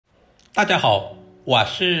大家好，我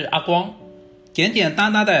是阿光。简简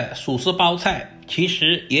单单的手撕包菜其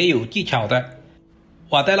实也有技巧的。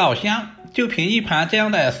我的老乡就凭一盘这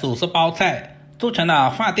样的手撕包菜做成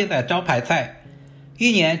了饭店的招牌菜，一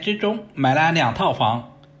年之中买了2套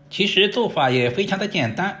房。其实做法也非常的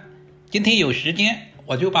简单，今天有时间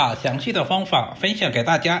我就把详细的方法分享给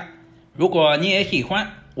大家。如果你也喜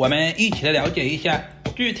欢，我们一起来了解一下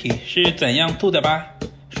具体是怎样做的吧。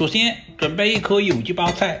首先准备一颗有机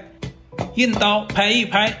包菜，用刀拍一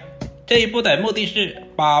拍，这一步的目的是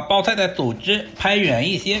把包菜的组织拍圆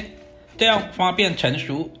一些，这样方便成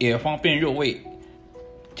熟也方便入味。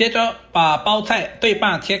接着把包菜对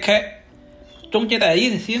半切开，中间的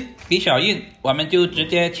硬心比较硬，我们就直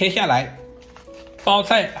接切下来。包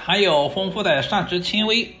菜含有丰富的膳食纤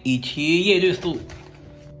维以及叶绿素，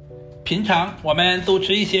平常我们多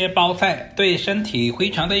吃一些包菜对身体非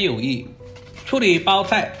常的有益。处理包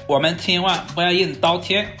菜我们千万不要用刀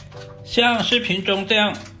切，像视频中这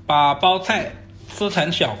样把包菜撕成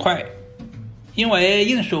小块，因为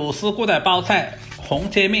用手撕过的包菜红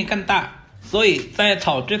切面更大，所以在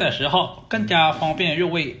炒制的时候更加方便入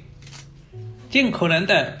味。尽可能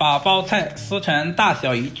的把包菜撕成大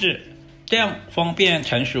小一致，这样方便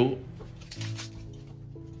成熟。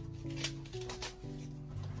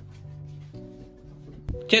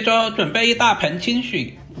接着准备一大盆清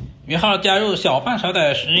水，然后加入小半勺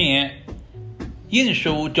的食盐，用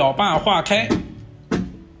手搅拌化开。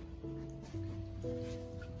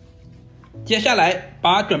接下来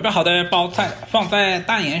把准备好的包菜放在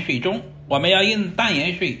淡盐水中，我们要用淡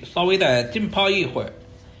盐水稍微的浸泡一会儿，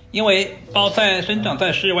因为包菜生长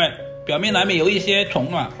在室外，表面难免有一些虫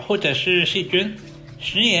卵或者是细菌，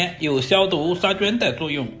食盐有消毒杀菌的作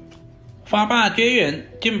用。翻拌均匀，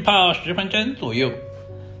浸泡10分钟左右。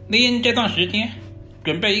利用这段时间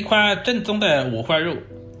准备一块正宗的五花肉，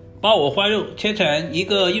把五花肉切成一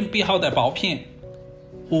个硬币厚的薄片，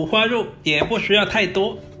五花肉也不需要太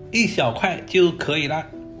多，1小块就可以了。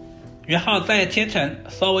然后再切成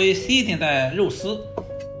稍微细一点的肉丝，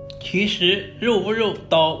其实肉不肉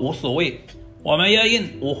都无所谓，我们要用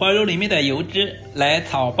五花肉里面的油脂来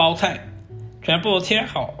炒包菜。全部切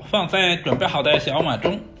好放在准备好的小碗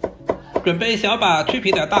中，准备小把去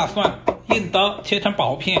皮的大蒜，用刀切成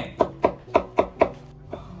薄片。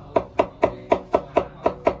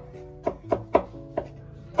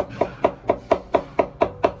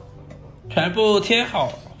全部切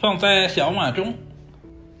好放在小碗中，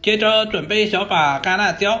接着准备小把干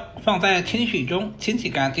辣椒放在清水中清洗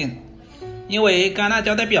干净，因为干辣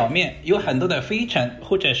椒的表面有很多的飞尘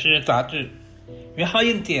或者是杂质，然后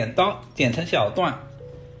用剪刀剪成小段。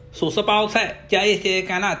手撕包菜加一些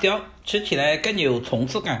干辣椒，吃起来更有层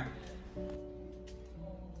次感。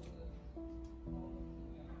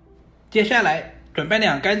接下来准备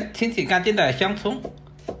2根清洗干净的香葱，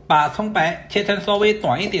把葱白切成稍微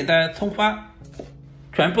短一点的葱花，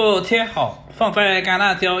全部切好放在干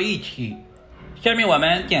辣椒一起。下面我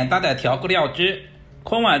们简单的调个料汁，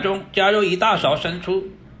空碗中加入1大勺生抽，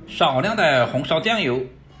少量的红烧酱油，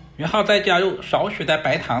然后再加入少许的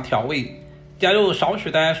白糖调味，加入少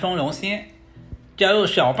许的松茸鲜，加入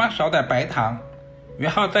小半勺的白糖，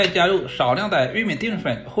然后再加入少量的玉米淀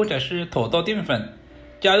粉或者是土豆淀粉，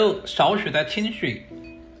加入少许的清水，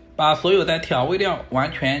把所有的调味料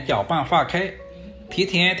完全搅拌化开，提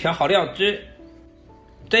前调好料汁，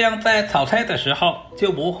这样在炒菜的时候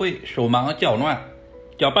就不会手忙脚乱。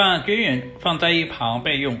搅拌均匀放在一旁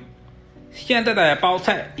备用。现在的包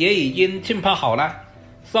菜也已经浸泡好了，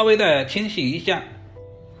稍微的清洗一下。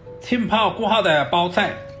浸泡过后的包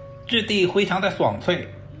菜质地非常的爽脆。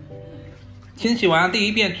清洗完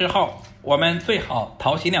第1遍之后，我们最好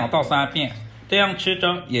淘洗2到3遍，这样吃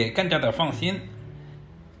着也更加的放心。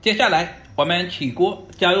接下来我们起锅，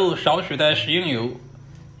加入少许的食用油，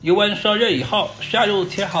油温烧热以后，下入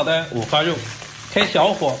切好的五花肉，开小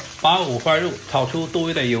火把五花肉炒出多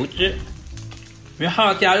余的油脂，然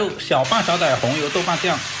后加入小半勺的红油豆瓣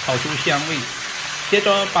酱，炒出香味。接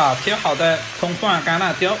着把切好的葱蒜干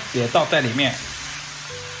辣椒也倒在里面，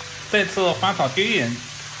再次翻炒均匀，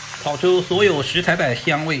炒出所有食材的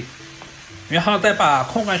香味，然后再把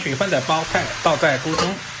控干水分的包菜倒在锅中。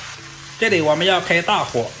这里我们要开大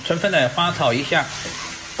火，充分的翻炒一下，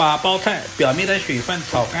把包菜表面的水分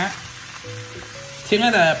炒干。亲爱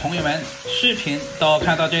的朋友们，视频都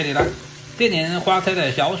看到这里了，对您花菜的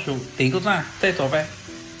小手点个赞再走呗。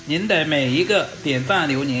您的每一个点赞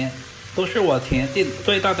留言都是我前进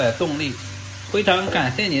最大的动力，非常感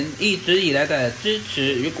谢您一直以来的支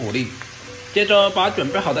持与鼓励。接着把准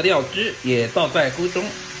备好的料汁也倒在锅中，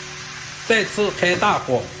再次开大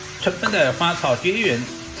火，充分的翻炒均匀，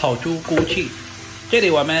炒出锅气。这里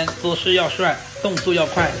我们姿势要帅，动作要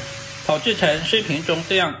快，炒制成视频中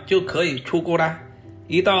这样就可以出锅啦。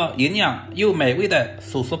一道营养又美味的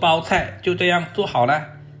手撕包菜就这样做好了，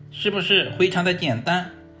是不是非常的简单？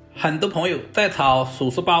很多朋友在炒手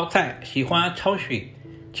撕包菜喜欢焯水，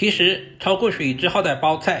其实焯过水之后的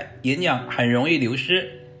包菜营养很容易流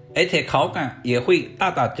失，而且口感也会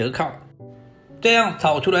大打折扣。这样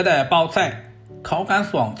炒出来的包菜口感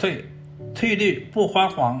爽脆，翠绿不发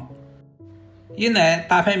黄，用来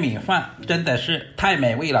搭配米饭真的是太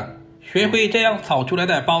美味了。学会这样炒出来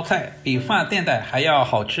的包菜比饭店的还要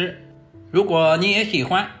好吃。如果你也喜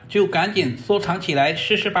欢，就赶紧收藏起来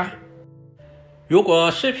试试吧。如果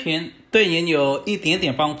视频对您有一点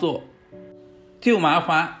点帮助，就麻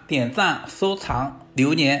烦点赞、收藏、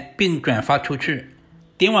留言并转发出去。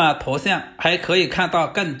点我头像还可以看到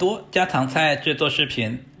更多家常菜制作视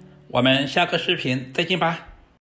频。我们下个视频再见吧。